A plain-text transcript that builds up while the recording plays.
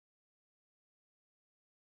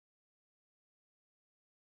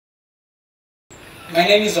My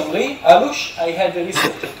name is Omri Allouche. I head the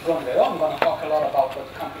research at Omri Allouche. I'm going to talk a lot about what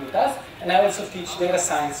the company does. And I also teach data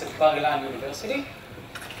science at Bar-Ilan University.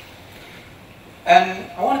 And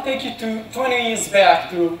I want to take you to 20 years back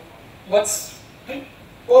to what's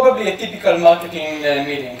probably a typical marketing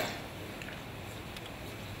meeting,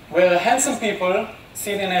 where handsome people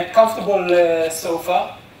sit in a comfortable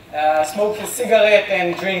sofa, smoke a cigarette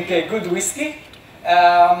and drink good whiskey,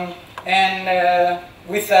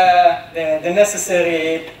 with the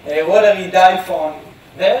necessary rotary dial phone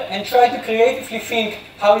there, and try to creatively think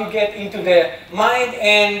how you get into the mind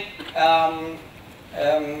and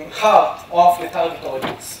heart of the target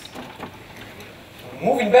audience.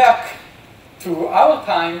 Moving back to our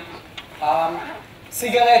time,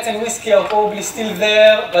 cigarettes and whiskey are probably still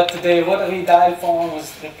there, but the rotary dial phone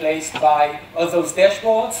was replaced by all those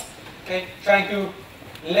dashboards. Okay? Trying to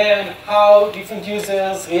learn how different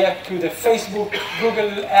users react to the Facebook,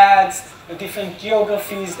 Google ads, the different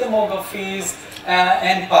geographies, demographies,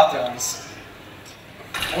 and patterns.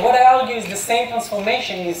 And what I argue is the same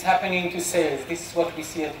transformation is happening to sales. This is what we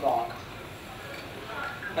see at Gong.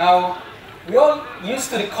 Now, we're all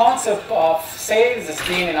used to the concept of sales as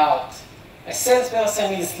being an art. A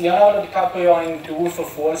salesperson is Leonardo DiCaprio in The Wolf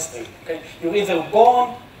of Wall Street. Okay? You're either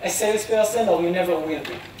born a salesperson or you never will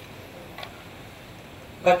be.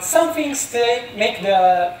 But some things make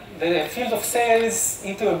the field of sales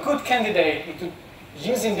into a good candidate, into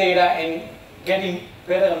using data and getting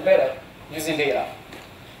better and better using data.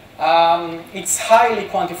 It's highly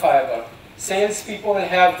quantifiable. Salespeople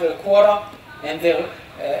have their quota and their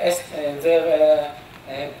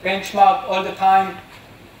benchmark all the time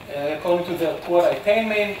according to their quota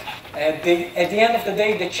attainment. At the end of the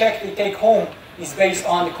day, the check they take home is based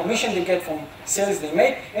on the commission they get from sales they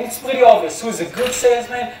make, and it's pretty obvious who's a good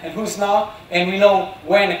salesman and who's not, and we know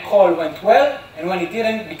when a call went well and when it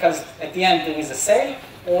didn't, because at the end there is a sale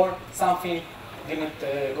or something didn't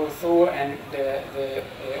go through and the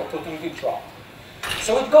opportunity dropped.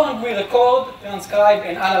 So at Gong, we record, transcribe,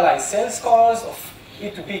 and analyze sales calls of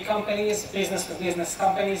B2B companies, business-to-business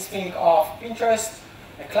companies. Think of Pinterest,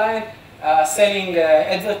 a client selling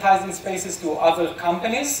advertising spaces to other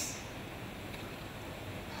companies.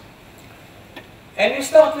 And we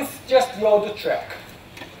start with just the audio track.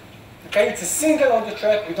 Okay, it's a single audio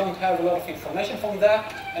track. We don't have a lot of information from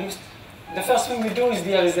that. And the first thing we do is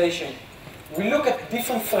the realization. We look at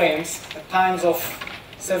different frames at times of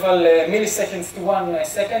several milliseconds to 1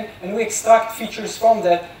 second, and we extract features from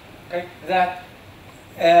that, okay, that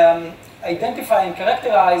identify and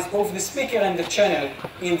characterize both the speaker and the channel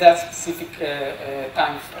in that specific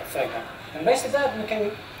time fragment. And based on that, we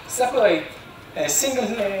can separate a single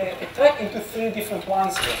track into 3 different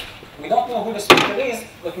ones here. We don't know who the speaker is,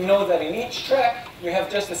 but we know that in each track we have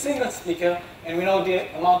just a single speaker, and we know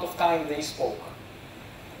the amount of time they spoke.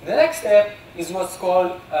 The next step is what's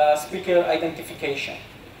called speaker identification.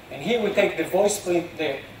 And here we take the voice print,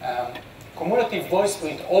 the cumulative voice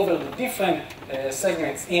print over the different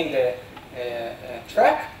segments in the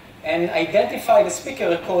track, and identify the speaker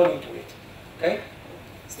according to it. Okay?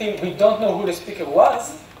 Still, we don't know who the speaker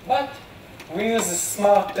was, but we use a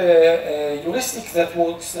smart heuristic that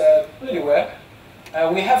works really well.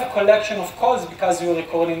 We have a collection of calls because we're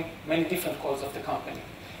recording many different calls of the company.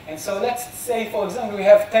 And so let's say, for example, we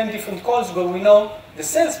have 10 different calls where we know the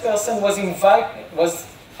salesperson was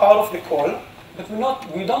part of the call, but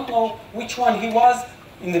we don't know which one he was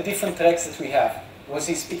in the different tracks that we have. Was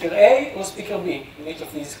he speaker A or speaker B in each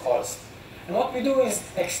of these calls? And what we do is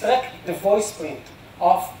extract the voice print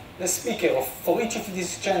of the speaker for each of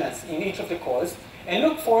these channels in each of the calls and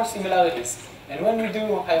look for similarities. And when we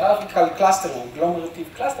do hierarchical clustering,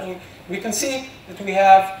 agglomerative clustering, we can see that we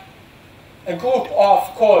have a group of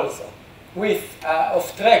calls with,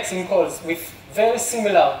 of tracks in calls with very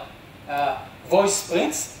similar voice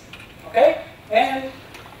prints, okay? And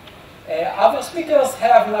other speakers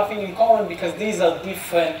have nothing in common because these are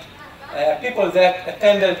different people that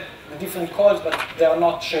attended the different calls, but they are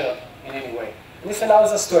not shared in any way. This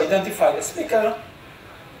allows us to identify the speaker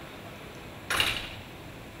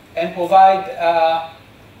and provide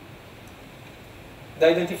the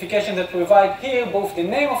identification that provide here both the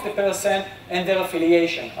name of the person and their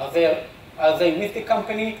affiliation. Are they with the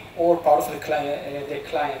company or part of the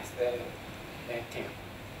client team?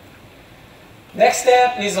 Next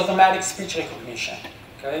step is automatic speech recognition.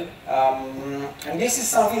 Okay? And this is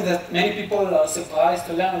something that many people are surprised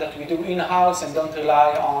to learn that we do in-house and don't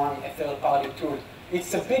rely on a third-party tool.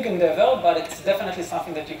 It's a big endeavor, but it's definitely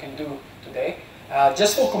something that you can do today.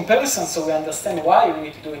 Just for comparison, so we understand why we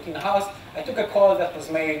need to do it in-house, I took a call that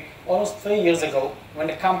was made almost 3 years ago when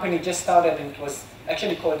the company just started, and it was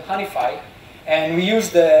actually called Honeyfy. And we use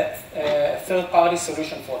the third-party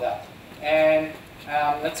solution for that. And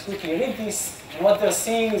let's quickly read this. And what they're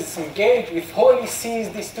seeing is some gate with holy sees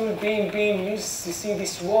this tool being used. You see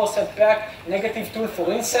this war setback, negative tool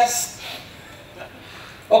for incest.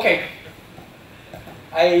 Okay.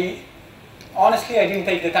 Honestly, I didn't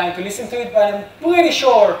take the time to listen to it, but I'm pretty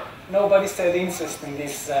sure nobody said incest in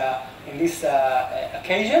this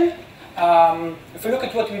occasion. If we look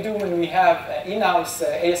at what we do when we have in-house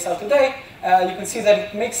ASR today, you can see that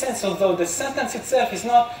it makes sense, although the sentence itself is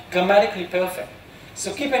not grammatically perfect.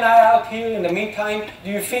 So keep an eye out here. In the meantime,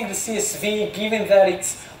 do you think the CSV, given that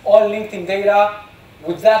it's all linked in data,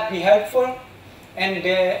 would that be helpful? And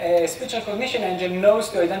the speech recognition engine knows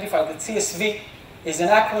to identify that CSV is an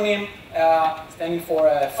acronym standing for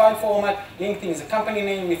a file format. LinkedIn is a company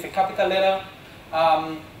name with a capital letter.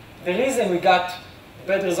 The reason we got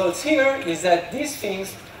bad results here is that these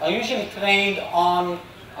things are usually trained on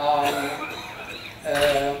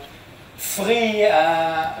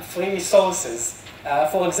free sources.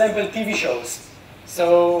 For example, TV shows.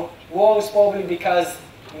 So war is probably because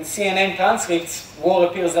in CNN transcripts, war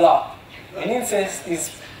appears a lot. And incest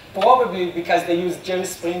is probably because they use Jerry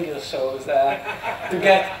Springer shows to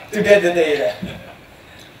get the data.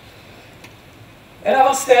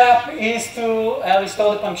 Another step is to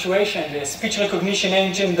restore the punctuation. The speech recognition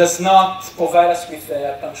engine does not provide us with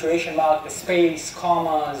a punctuation mark, the space,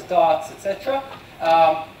 commas, dots, etc.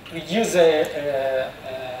 We use a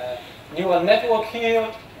neural network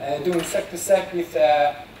here, doing sec-to-sec with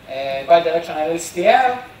bidirectional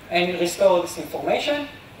LSTM, and restore this information.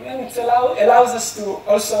 And it allows us to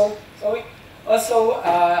also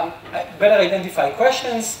better identify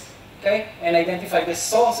questions, okay, and identify the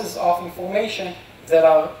sources of information that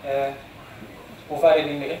are provided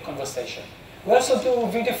in the conversation. We also do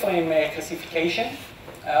video frame classification.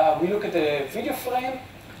 We look at the video frame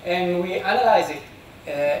and we analyze it,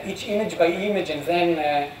 each image by image, and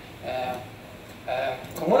then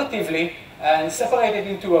cumulatively, and separate it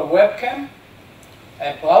into a webcam,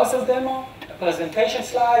 a browser demo, a presentation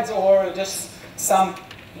slides, or just some,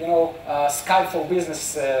 Skype for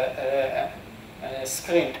business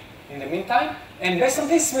screen in the meantime. And based on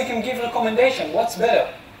this, we can give recommendation. What's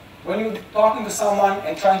better? When you're talking to someone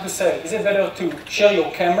and trying to sell, is it better to share your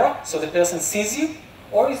camera so the person sees you?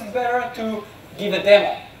 Or is it better to give a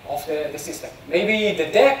demo of the system? Maybe the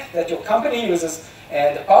deck that your company uses,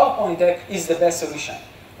 the PowerPoint deck, is the best solution.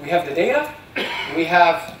 We have the data, we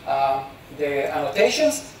have the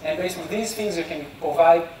annotations, and based on these things, you can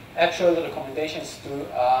provide actual recommendations to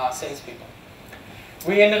salespeople.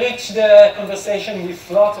 We enrich the conversation with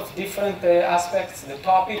lots of different aspects, the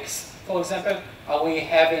topics, for example. Are we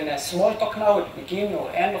having a small talk now at the beginning or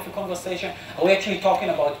end of the conversation? Are we actually talking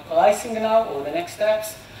about pricing now or the next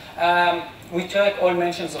steps? We track all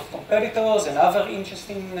mentions of competitors and other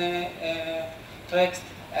interesting tracks.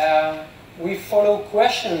 We follow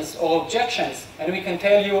questions or objections, and we can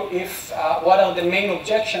tell you if what are the main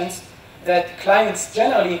objections that clients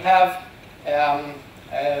generally have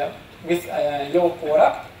with your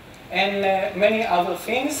product, and many other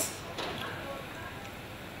things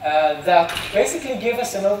that basically give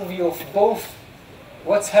us an overview of both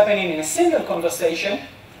what's happening in a single conversation,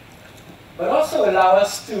 but also allow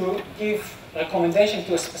us to give recommendation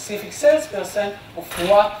to a specific salesperson of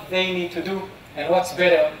what they need to do and what's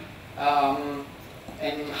better,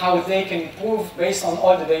 and how they can improve based on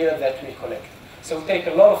all the data that we collect. So we take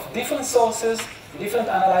a lot of different sources, different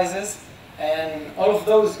analyses, and all of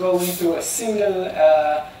those go into a single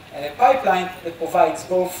pipeline that provides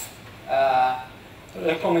both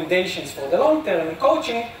recommendations for the long-term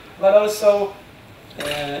coaching, but also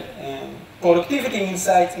productivity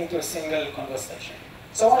insights into a single conversation.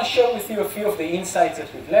 So I want to share with you a few of the insights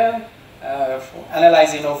that we've learned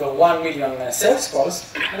analyzing over 1 million sales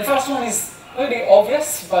calls. And the first one is really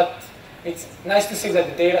obvious, but it's nice to see that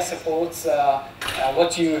the data supports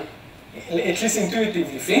what you at least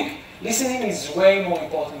intuitively think. Listening is way more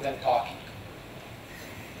important than talking.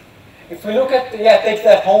 If we look at, take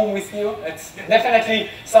that home with you. It's definitely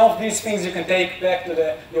some of these things you can take back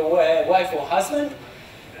to your wife or husband.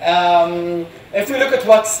 If we look at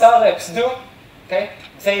what startups do, okay,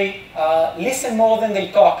 they listen more than they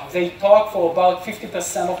talk. They talk for about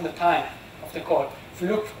 50% of the time of the call. If you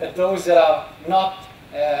look at those that are not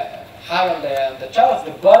high on the charts,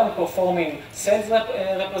 the bottom performing sales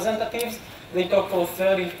representatives, they talk for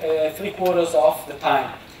 3/4 of the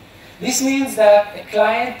time. This means that a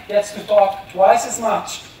client gets to talk twice as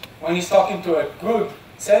much when he's talking to a good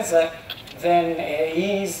sales rep than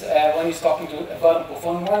he is when he's talking to a bottom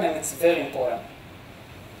performing one, and it's very important.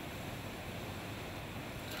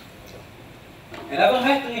 Another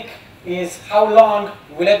metric is how long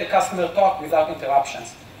we let the customer talk without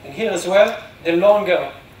interruptions. And here as well, the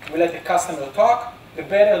longer we let the customer talk, the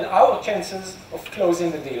better our chances of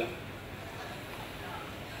closing the deal.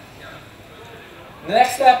 The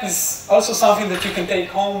next step is also something that you can take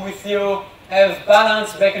home with you. Have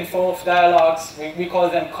balanced back and forth dialogues. We call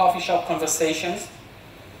them coffee shop conversations.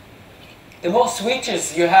 The more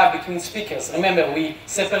switches you have between speakers, remember we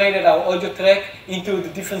separated our audio track into the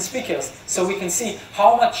different speakers so we can see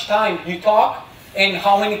how much time you talk and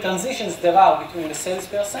how many transitions there are between the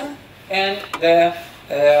salesperson and the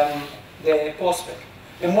prospect.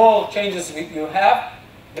 The more changes you have,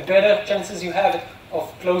 the better chances you have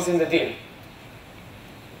of closing the deal.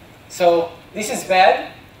 So this is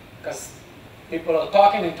bad because people are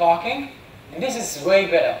talking and talking, and this is way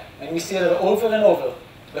better, and we see it over and over.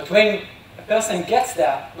 But when a person gets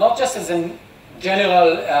that, not just as a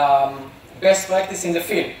general best practice in the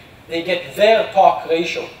field, they get their talk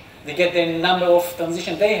ratio, they get the number of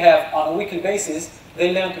transitions they have on a weekly basis,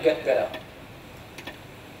 they learn to get better.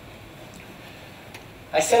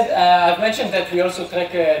 I've mentioned that we also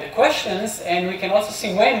track the questions, and we can also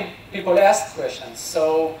see when people ask questions.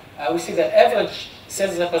 So we see that average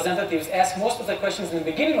sales representatives ask most of the questions in the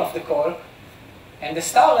beginning of the call, and the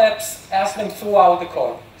star reps ask them throughout the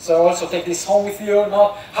call. So also take this home with you.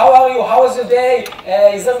 Not, how are you? How was your day?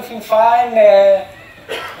 Is everything fine?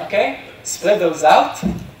 Okay, spread those out.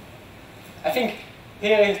 I think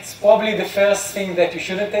here it's probably the first thing that you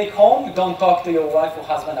shouldn't take home. Don't talk to your wife or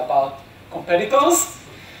husband about competitors.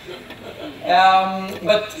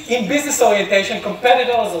 But in business orientation,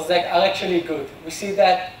 competitors are actually good. We see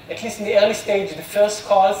that, at least in the early stage, the first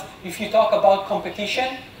calls, if you talk about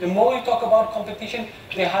competition, the more you talk about competition,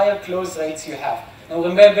 the higher close rates you have. Now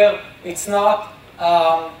remember, it's not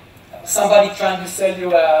somebody trying to sell you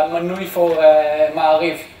a manui for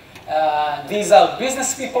Ma'ariv. These are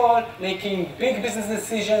business people making big business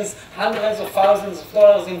decisions, hundreds of thousands of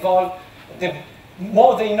dollars involved. The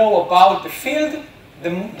more they know about the field,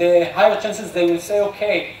 the higher chances they will say,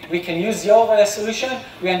 okay, we can use your solution.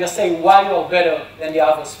 We understand why you are better than the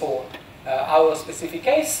others for our specific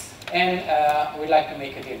case, and we'd like to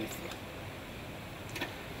make a deal with you.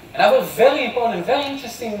 Another very important, very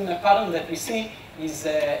interesting pattern that we see is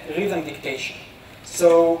rhythm dictation.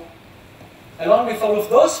 So along with all of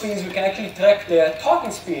those things, we can actually track the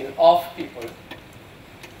talking speed of people.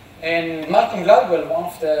 And Malcolm Gladwell, one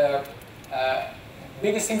of the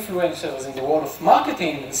biggest influencers in the world of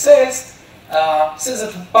marketing and sales, says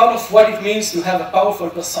that part of what it means to have a powerful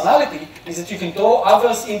personality is that you can draw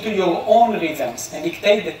others into your own rhythms and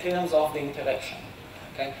dictate the terms of the interaction.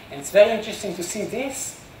 Okay? And it's very interesting to see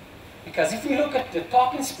this, because if you look at the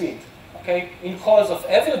talking speed, okay, in calls of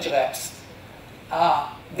average reps,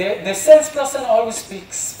 the salesperson always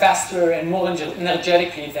speaks faster and more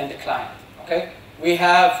energetically than the client. Okay? We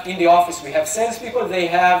have, in the office, we have salespeople, they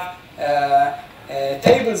have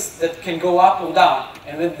tables that can go up or down.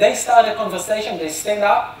 And when they start a conversation, they stand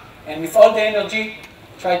up and with all the energy,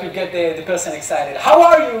 try to get the person excited. How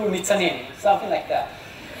are you, Nitzanim? Something like that.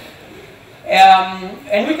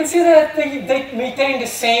 And we can see that they maintain the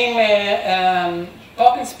same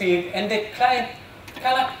talking speed, and the client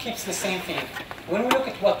kind of keeps the same thing. When we look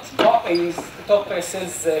at what top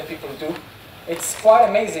sales people do, it's quite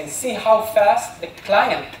amazing. See how fast the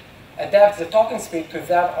client adapts the talking speed to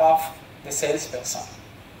that of the salesperson.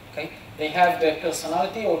 Okay? They have the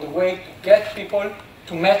personality or the way to get people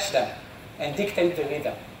to match them and dictate the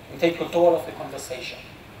rhythm and take control of the conversation.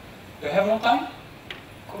 Do you have more time?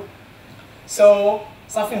 Cool. So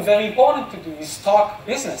something very important to do is talk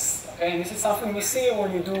business. Okay? And this is something we see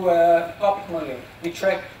when you do topic modeling. We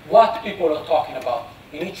track what people are talking about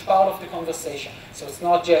in each part of the conversation. So it's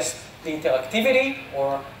not just the interactivity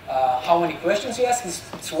or how many questions you ask,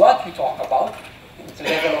 it's what we talk about. The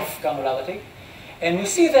level of granularity. And we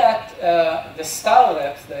see that the star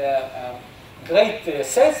reps, the great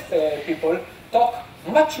sales people, talk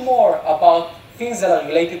much more about things that are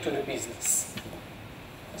related to the business.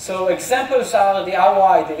 So examples are the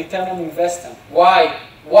ROI, the return on investment,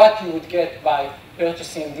 what you would get by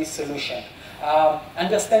purchasing this solution,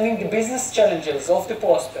 understanding the business challenges of the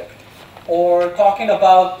prospect, or talking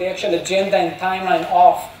about the actual agenda and timeline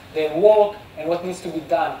of the work and what needs to be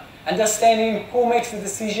done. Understanding who makes the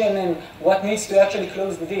decision and what needs to actually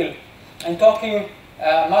close the deal, and talking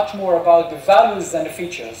much more about the values than the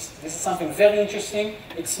features. This is something very interesting.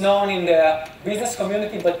 It's known in the business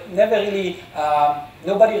community, but nobody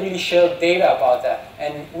really shared data about that.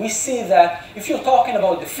 And we see that if you're talking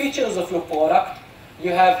about the features of your product,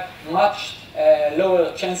 you have much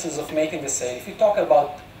lower chances of making the sale. If you talking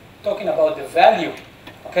about the value,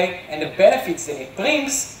 okay, and the benefits that it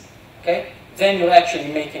brings, okay, then you're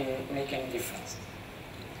actually making a difference.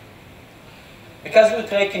 Because we're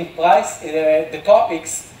tracking price, the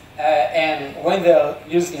topics, and when they're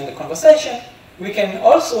used in the conversation, we can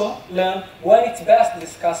also learn when it's best to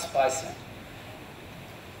discuss pricing.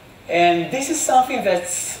 And this is something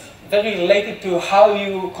that's very related to how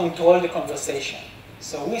you control the conversation.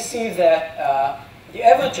 So we see that the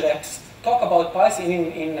average reps talk about pricing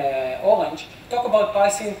in Orange, talk about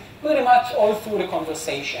pricing pretty much all through the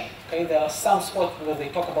conversation. Okay? There are some spots where they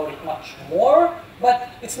talk about it much more, but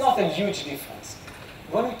it's not a huge difference.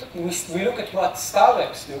 When we look at what star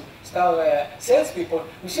reps do, star salespeople,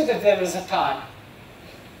 we see that there is a time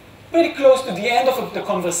pretty close to the end of the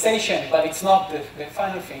conversation, but it's not the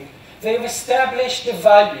final thing. They've established the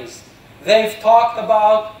values. They've talked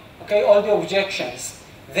about, okay, all the objections.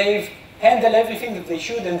 They've handled everything that they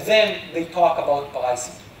should, and then they talk about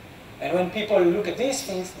pricing. And when people look at these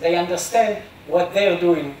things, they understand what they're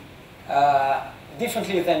doing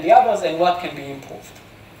differently than the others and what can be improved.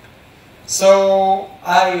 So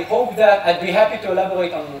I hope that I'd be happy to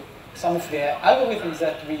elaborate on some of the algorithms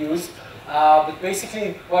that we use. But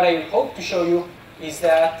basically, what I hope to show you is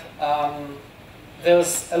that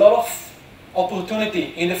there's a lot of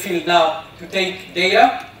opportunity in the field now to take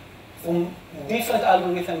data from different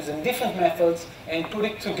algorithms and different methods and put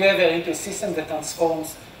it together into a system that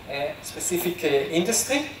transforms a specific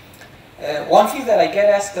industry. One thing that I get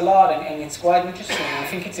asked a lot, and it's quite interesting, and I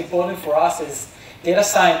think it's important for us as data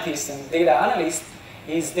scientists and data analysts,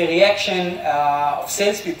 is the reaction of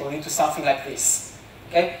salespeople into something like this.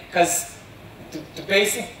 Okay? Because the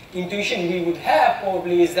basic intuition we would have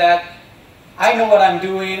probably is that I know what I'm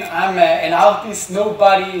doing, I'm an artist,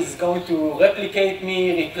 nobody is going to replicate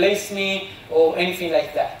me, replace me, or anything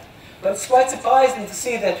like that. But it's quite surprising to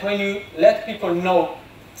see that when you let people know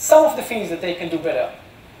some of the things that they can do better,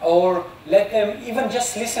 or let them even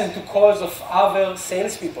just listen to calls of other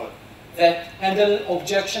salespeople that handle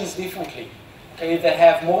objections differently, okay, that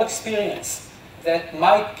have more experience, that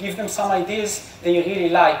might give them some ideas they really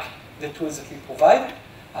like the tools that we provide.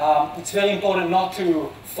 It's very important not to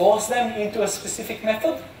force them into a specific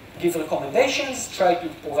method, give recommendations, try to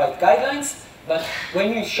provide guidelines, but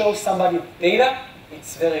when you show somebody data,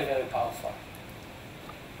 it's very, very powerful.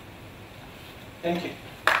 Thank you.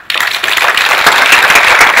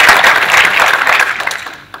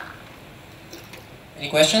 Any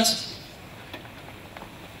questions?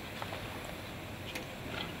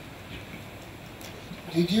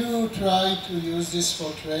 Did you try to use this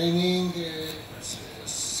for training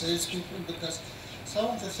salespeople? Because some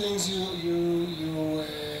of the things you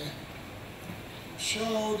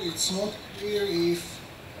showed, it's not clear if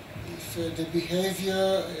the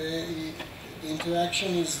behavior, the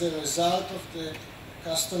interaction is the result of the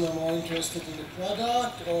customer more interested in the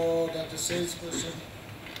product, or that the salesperson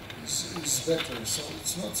is better. So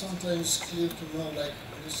it's not sometimes clear to know, like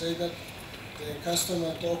when you say that the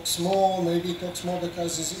customer talks more, maybe talks more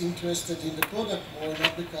because he's interested in the product more,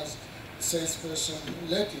 not because the salesperson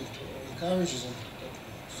let him to or encourages him to talk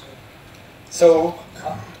more. So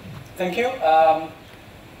thank you.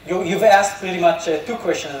 You've asked pretty much two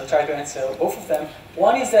questions. I'll try to answer both of them.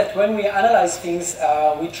 One is that when we analyze things,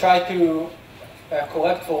 we try to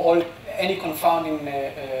correct for any confounding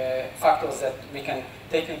factors that we can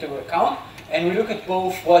take into account. And we look at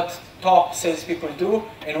both what top salespeople do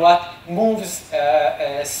and what moves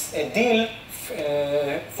a deal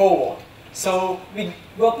forward. So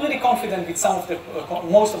we're pretty confident with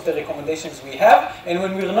most of the recommendations we have. And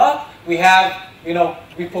when we're not, we have,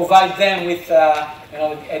 we provide them with,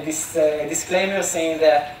 a disclaimer saying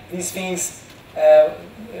that these things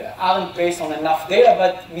aren't based on enough data,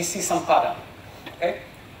 but we see some pattern. Okay?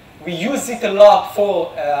 We use it a lot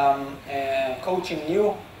for coaching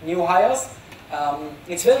new hires.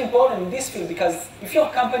 It's very important in this field because if your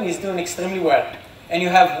company is doing extremely well and you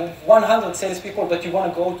have 100 salespeople but you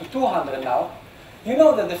want to go to 200 now, you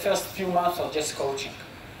know that the first few months are just coaching.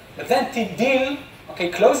 But then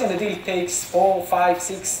closing the deal takes 4, 5,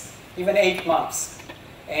 6, even 8 months.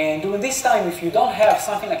 And during this time, if you don't have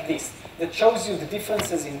something like this that shows you the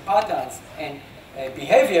differences in patterns and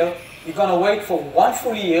behavior, you're going to wait for 1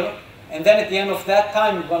 full year, and then at the end of that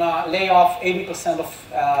time, you're going to lay off 80%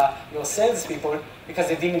 of your salespeople because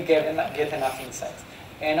they didn't get enough insights.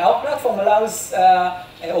 And our platform allows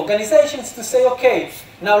organizations to say, okay,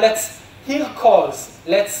 now let's hear calls.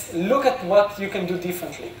 Let's look at what you can do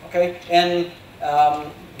differently, okay? And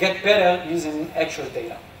get better using actual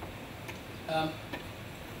data.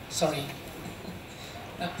 Sorry.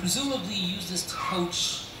 Presumably you use this to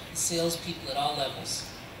coach salespeople at all levels.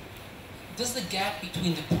 Does the gap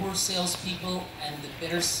between the poor salespeople and the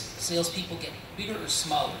better salespeople get bigger or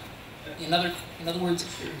smaller? In other words,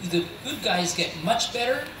 do the good guys get much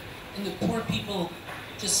better and the poor people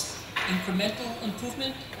just incremental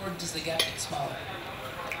improvement, or does the gap get smaller?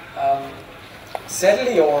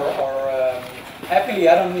 Sadly or happily,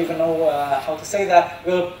 I don't even know how to say that.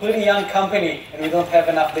 We're a pretty young company and we don't have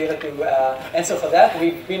enough data to answer for that.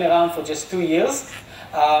 We've been around for just 2 years.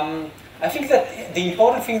 I think that the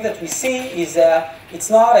important thing that we see is it's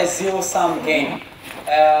not a zero-sum game.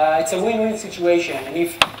 It's a win-win situation, and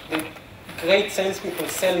if the great salespeople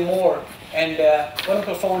sell more and one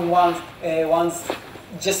performing ones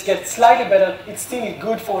just get slightly better, it's still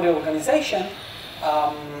good for the organization.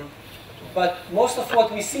 But most of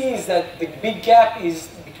what we see is that the big gap is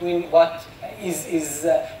between what is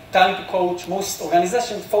trying to coach. Most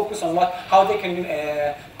organizations focus on how they can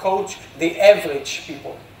coach the average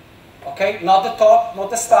people. Okay, not the top, not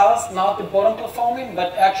the stars, not the bottom performing,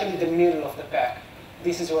 but actually the middle of the pack.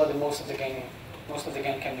 This is where most of the game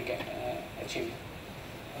can be achieved.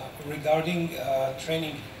 Regarding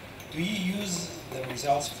training, do you use the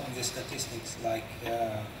results from the statistics, like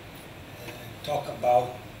talk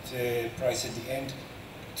about the price at the end,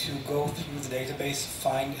 to go through the database,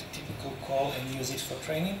 find a typical call and use it for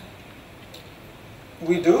training?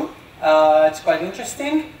 We do. It's quite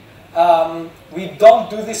interesting. We don't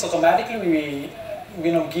do this automatically.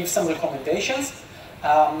 We give some recommendations.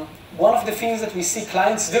 One of the things that we see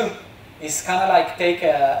clients do is kind of like take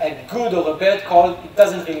a good or a bad call. It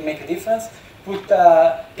doesn't really make a difference.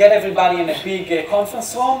 Get everybody in a big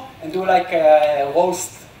conference room and do like a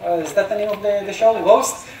roast. Is that the name of the show?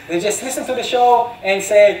 Roast. They just listen to the show and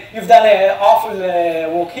say, you've done an awful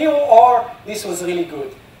work here, or this was really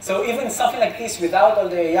good. So even something like this without all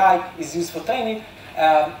the AI is used for training.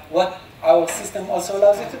 What our system also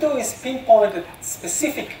allows you to do is pinpoint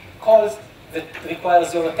specific calls that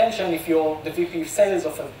requires your attention if you're the VP of sales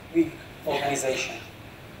of a big organization.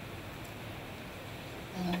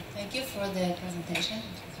 Thank you for the presentation.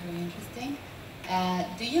 It was very interesting.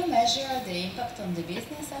 Do you measure the impact on the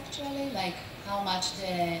business actually, like how much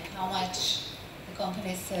the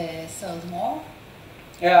companies sold more?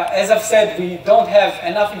 Yeah, as I've said, we don't have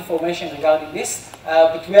enough information regarding this,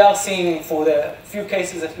 but we are seeing for the few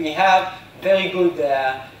cases that we have very good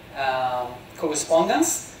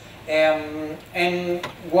correspondence. And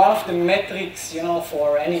one of the metrics,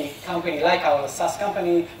 for any company like our SaaS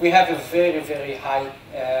company, we have a very, very high,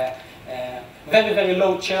 very, very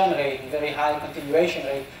low churn rate, very high continuation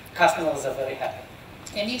rate. Customers are very happy.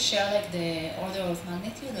 Can you share like the order of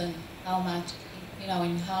magnitude and how much,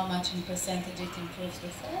 in how much in percentage it improves the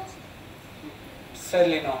sales?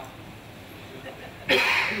 Sadly, no.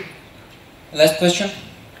 Last question.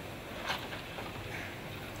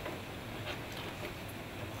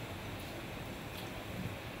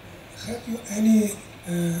 Have you any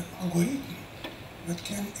algorithm that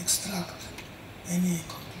can extract any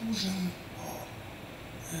conclusion or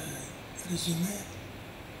resume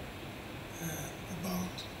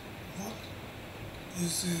about what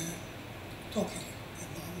is talking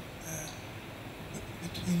about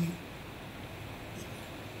between people?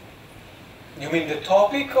 You mean the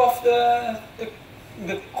topic of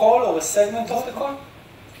the call or a segment of the call? To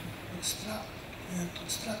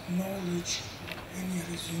extract knowledge, any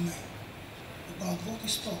resume about what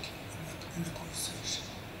is talking in the conversation.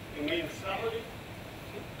 You mean summary?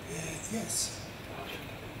 Yes.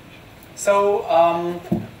 So,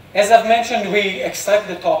 as I've mentioned, we extract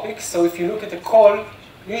the topics. So if you look at a call,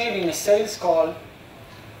 usually in a sales call,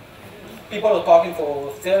 people are talking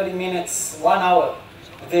for 30 minutes, 1 hour.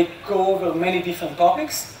 They go over many different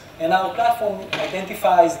topics, and our platform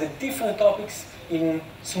identifies the different topics in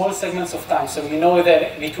small segments of time. So we know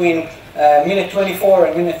that between minute 24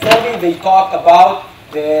 and minute 30, they talk about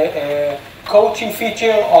the coaching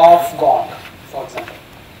feature of Gong, for example.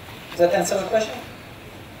 Does that answer the question?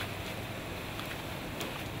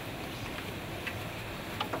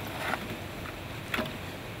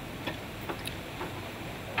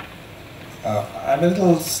 I'm a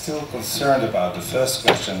little still concerned about the first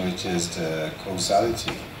question, which is the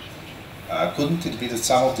causality. Couldn't it be that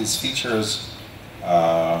some of these features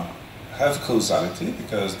have causality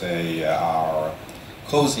because they are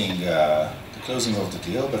closing the closing of the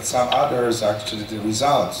deal, but some others are actually the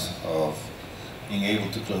result of being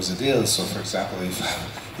able to close the deal? So, for example,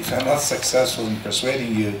 if I'm not successful in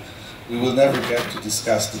persuading you, we will never get to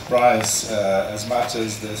discuss the price as much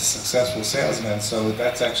as the successful salesman. So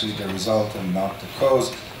that's actually the result and not the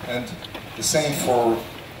cause. And the same for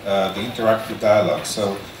the interactive dialogue.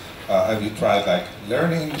 So have you tried like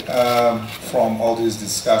learning from all these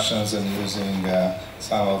discussions and using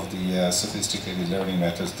some of the sophisticated learning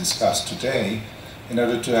methods discussed today in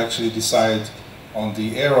order to actually decide on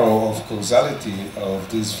the arrow of causality of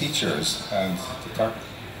these features and the target?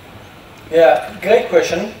 Yeah, great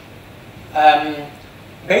question.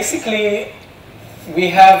 Basically, we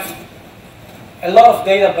have a lot of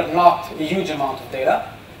data, but not a huge amount of data.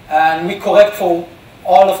 And we correct for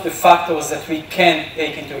all of the factors that we can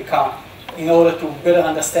take into account in order to better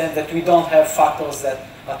understand that we don't have factors that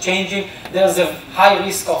are changing. There's a high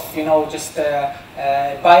risk of, just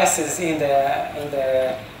biases in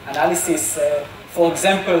the analysis. For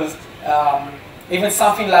example, even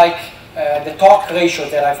something like the talk ratio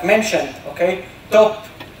that I've mentioned, okay? Top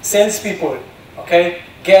salespeople, okay,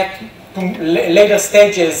 get to later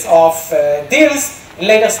stages of deals. In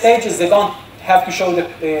later stages, they don't have to show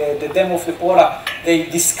the demo of the product. They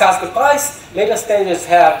discuss the price. Later stages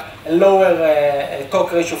have a lower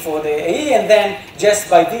talk ratio for the AE, and then just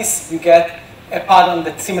by this, you get a pattern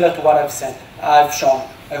that's similar to what I've shown.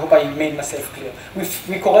 I hope I made myself clear.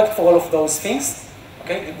 We correct for all of those things,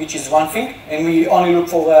 okay, which is one thing, and we only look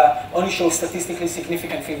for, only show statistically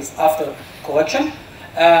significant things after correction.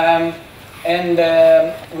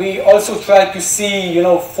 We also try to see,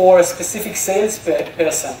 for a specific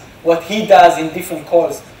salesperson, what he does in different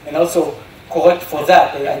calls, and also correct for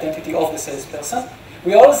that, the identity of the salesperson.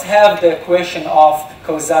 We always have the question of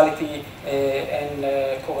causality and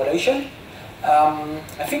correlation.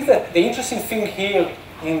 I think that the interesting thing here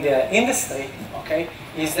in the industry, okay,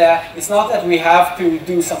 is that it's not that we have to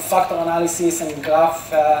do some factor analysis and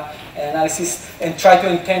graph analysis and try to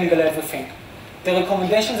entangle everything. The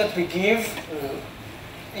recommendations that we give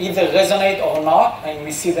either resonate or not, and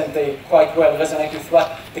we see that they quite well resonate with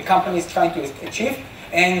what the company is trying to achieve,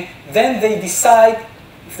 and then they decide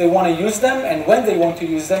if they want to use them, and when they want to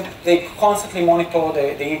use them, they constantly monitor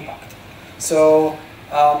the impact. So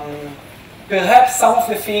perhaps some of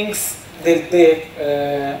the things,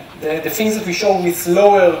 the things that we show with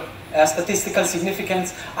lower statistical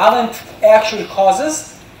significance aren't actual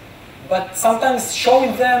causes, but sometimes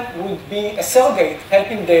showing them would be a surrogate,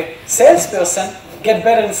 helping the salesperson get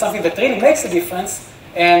better in something that really makes a difference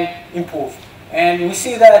and improve. And we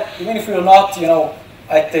see that even if we're not,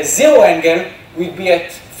 at the zero angle, we'd be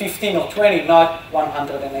at 15 or 20, not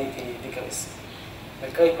 180 degrees. A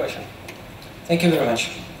great question. Thank you very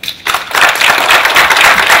much.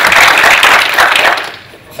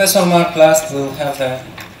 Professor Mark Last will have the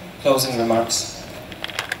closing remarks.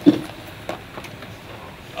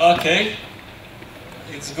 Okay.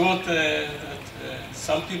 It's good that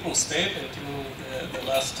some people stayed until the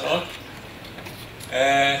last talk.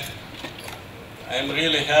 I'm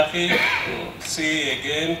really happy to see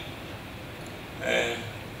again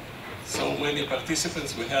so many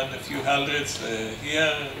participants. We had a few hundreds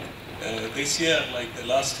here this year, like the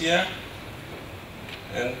last year.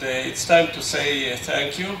 And it's time to say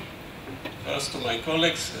thank you, first to my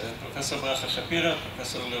colleagues, Professor Bracha Shapira,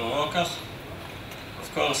 Professor Leo Rokach,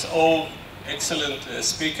 of course, all excellent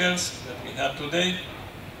speakers that we had today,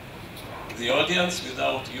 the audience.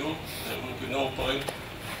 Without you, there would be no point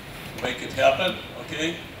to make it happen,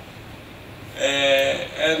 okay?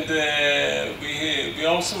 We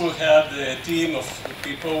also had a team of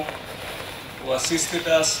people who assisted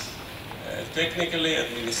us technically,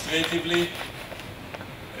 administratively.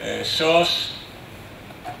 Shosh,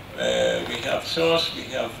 we have Shosh, we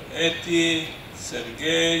have Eti,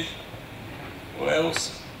 Sergei, who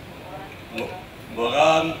else?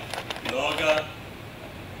 Moran, Noga,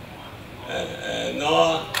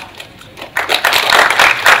 Noah.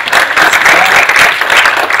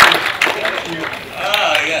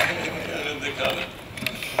 Yeah, you're in the corner.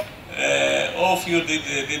 All of you did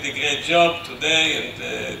a great job today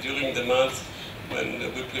and during the month when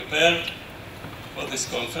we prepared for this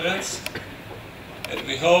conference. And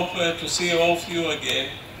we hope to see all of you again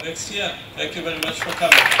next year. Thank you very much for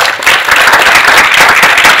coming.